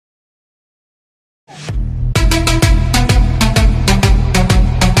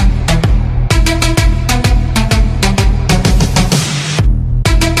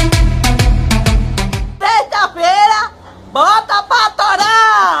Sexta-feira, bota pra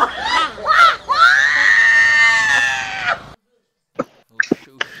torar!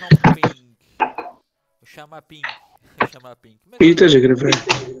 O chama Pink. Eita, já gravei.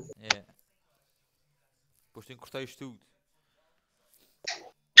 É. Depois tenho que cortar isto tudo.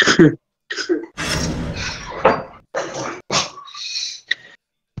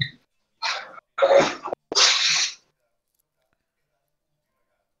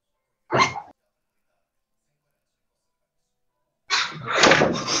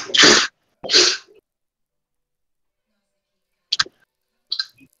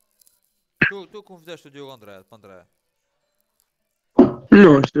 Tu convidaste o Diogo Andrade para André?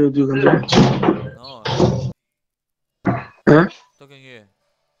 Não, isto é o Diogo Andrade. Não. Hã? Então quem é?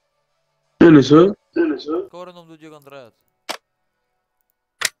 Eu não sou. Qual era o nome do Diogo Andrade?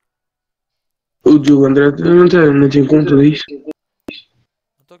 O Diogo Andrade não tem conta disso.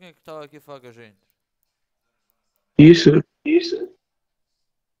 Então quem é que estava aqui a falar com a gente? Isso.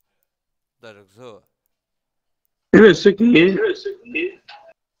 Das a pessoa? Eu não sei quem é.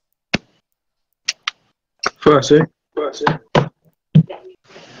 Fácil.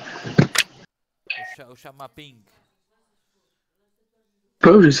 O chama Pink. Pô,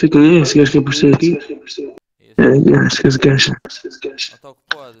 eu sei quem é. Esse gajo que apareceu aqui. Esse gajo. Não está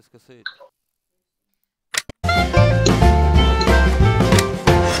ocupado esse cacete.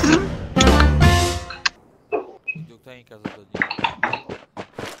 O Diogo está em casa todo dia.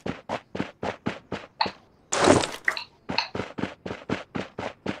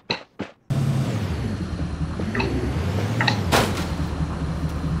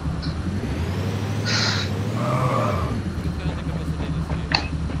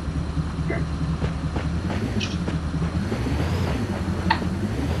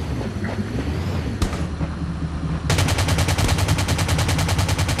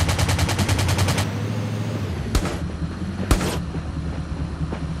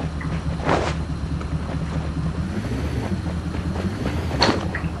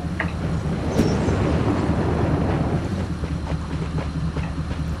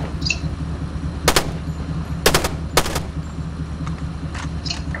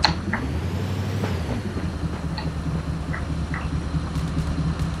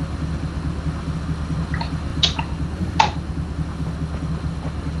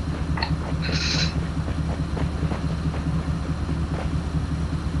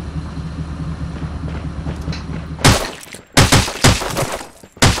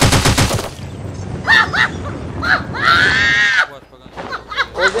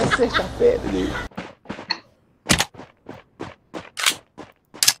 Hoje é sexta-feira, né?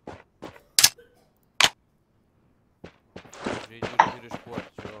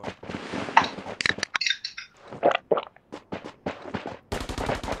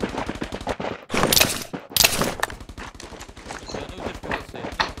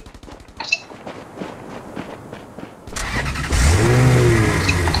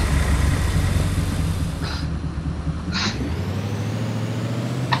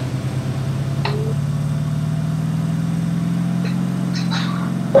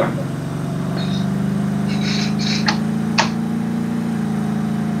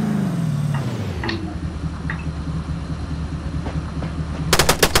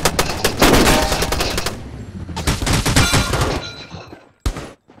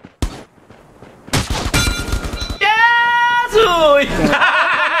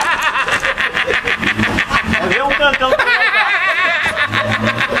 Vê um cantão pra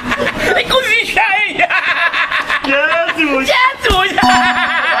Ai, cozinha aí! Jesus! Jesus!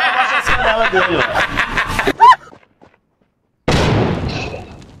 Abaixa a canela dele, ó.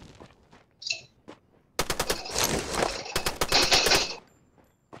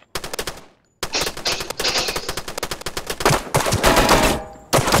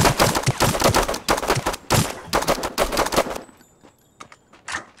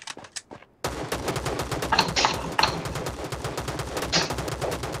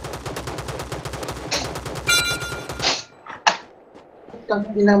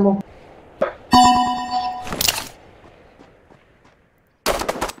 Dinamo.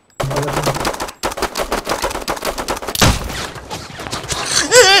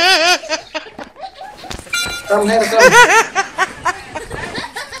 Come here, come.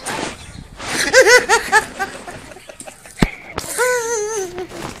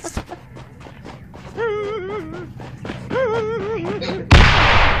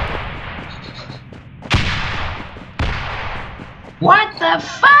 What the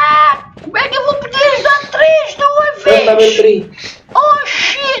fuck? Como é que eu vou pedir as atriz de uma vez? Number 3. Oh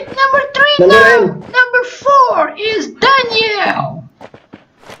shit, number 3 Number now. N. Number 4 is Daniel.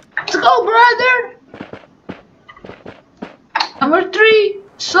 Let's go, brother. Number 3,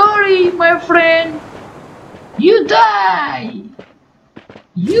 sorry, my friend. You die.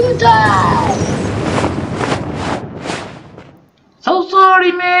 You die. So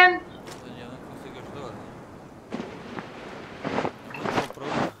sorry, man. Eu não consigo ajudar. Eu não comprou.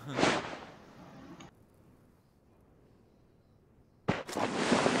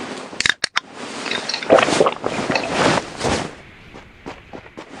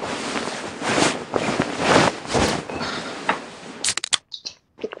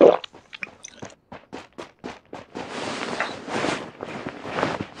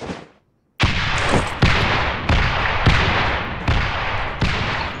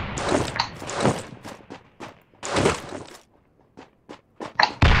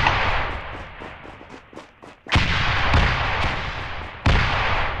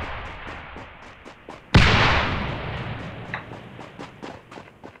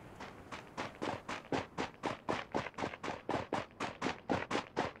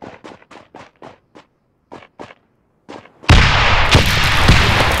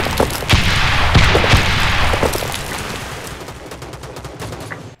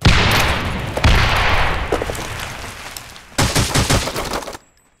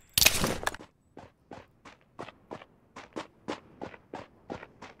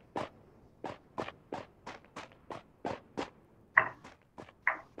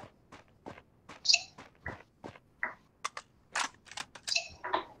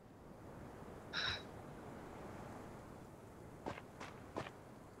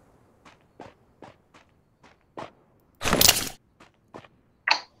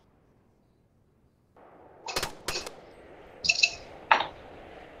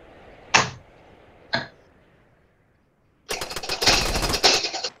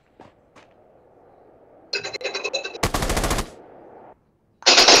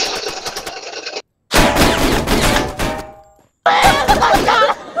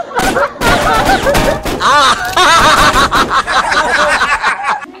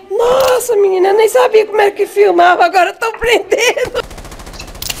 Nossa, menina, eu nem sabia como é que filmava, agora tô aprendendo.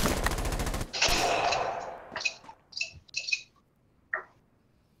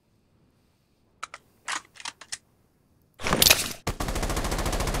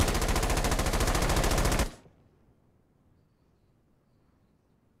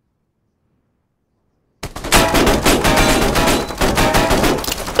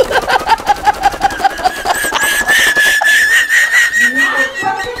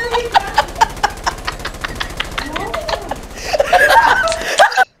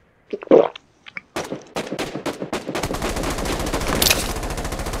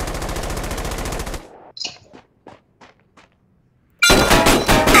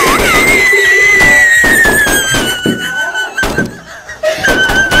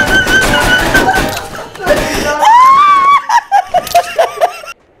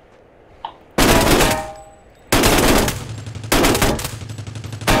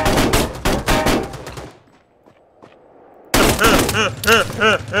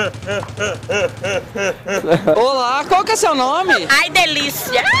 Olá, qual que é seu nome? Ai,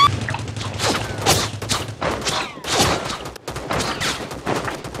 delícia!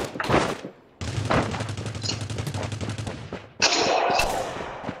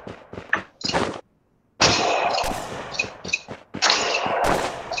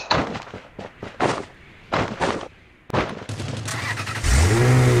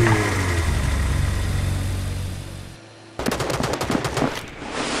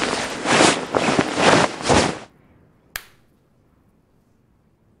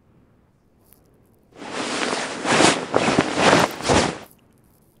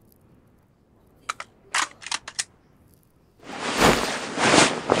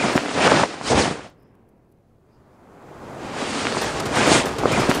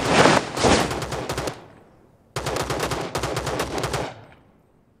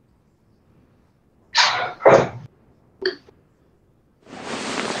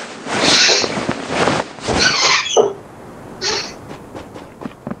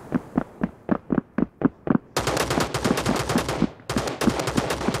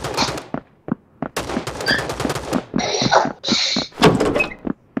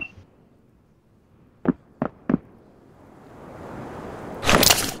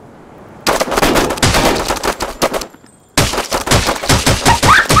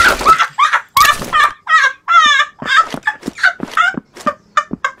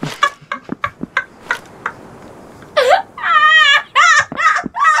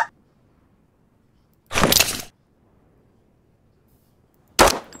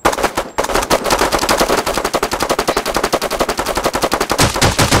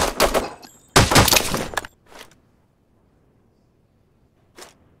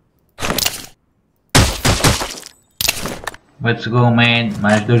 Let's go, man.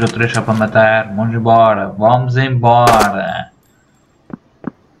 Mais 2 ou 3 só para matar. Vamos embora. Vamos embora.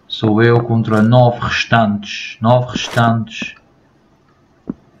 Sou eu contra 9 restantes. 9 restantes.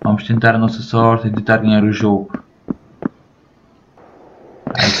 Vamos tentar a nossa sorte e tentar ganhar o jogo.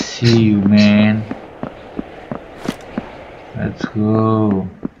 I see you, man. Let's go.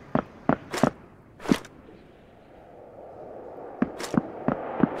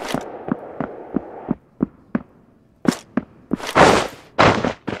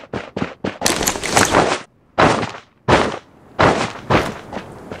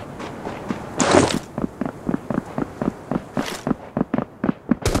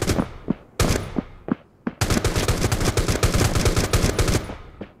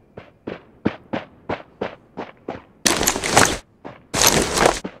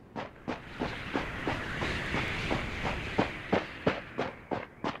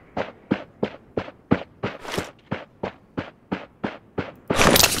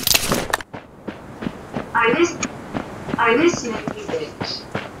 I listen to you, bitch.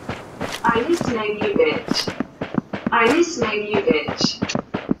 I listen to you, bitch. I listen to you, bitch.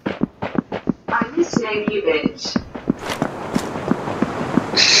 I listen to you, bitch.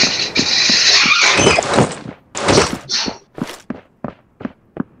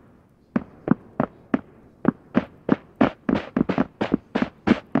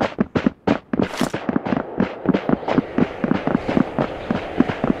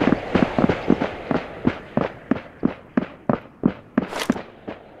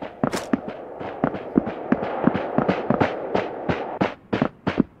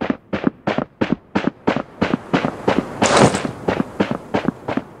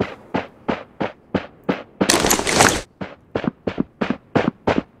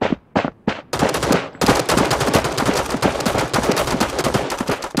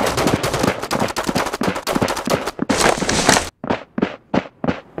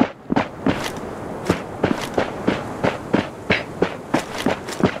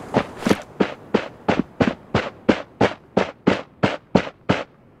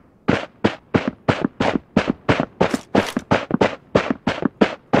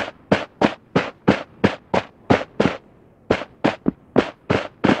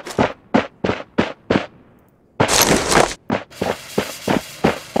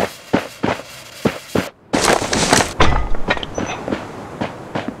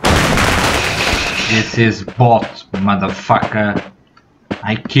 This is bot, motherfucker.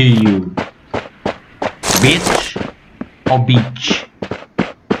 I kill you. Bitch ou bitch?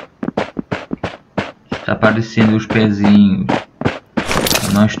 Está aparecendo os pezinhos.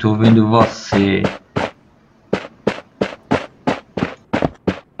 Eu não estou vendo você.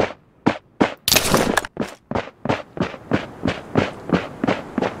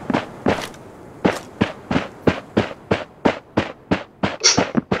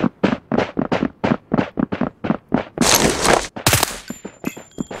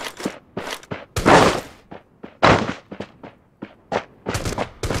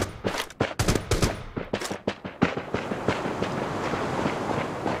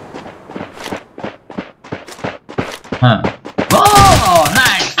 Oh,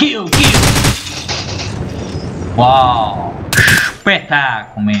 nice, kill. Uau,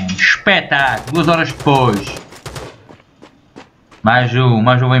 espetáculo, man, espetáculo. 2 horas depois. Mais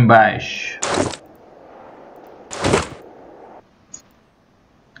um em baixo.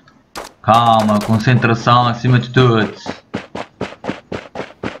 Calma, concentração acima de tudo.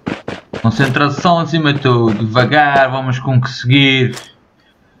 Concentração acima de tudo. Devagar, vamos conseguir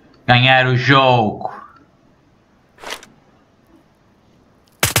ganhar o jogo.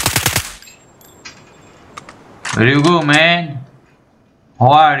 Where you go, man?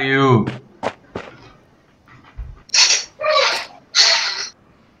 How are you?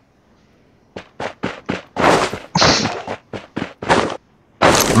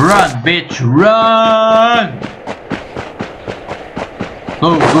 Run, bitch, run!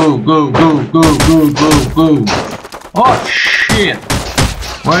 Go. Oh shit!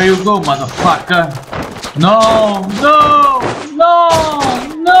 Where you go, motherfucker? No!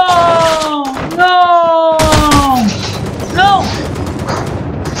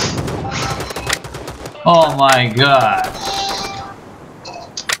 Oh my god!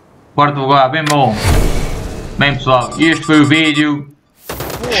 Quarto lugar, bem bom! Bem pessoal, este foi o vídeo.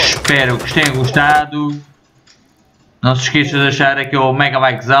 Espero que tenham gostado. Não se esqueça de deixar aquele mega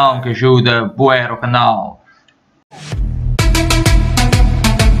likezão que ajuda bué ao canal.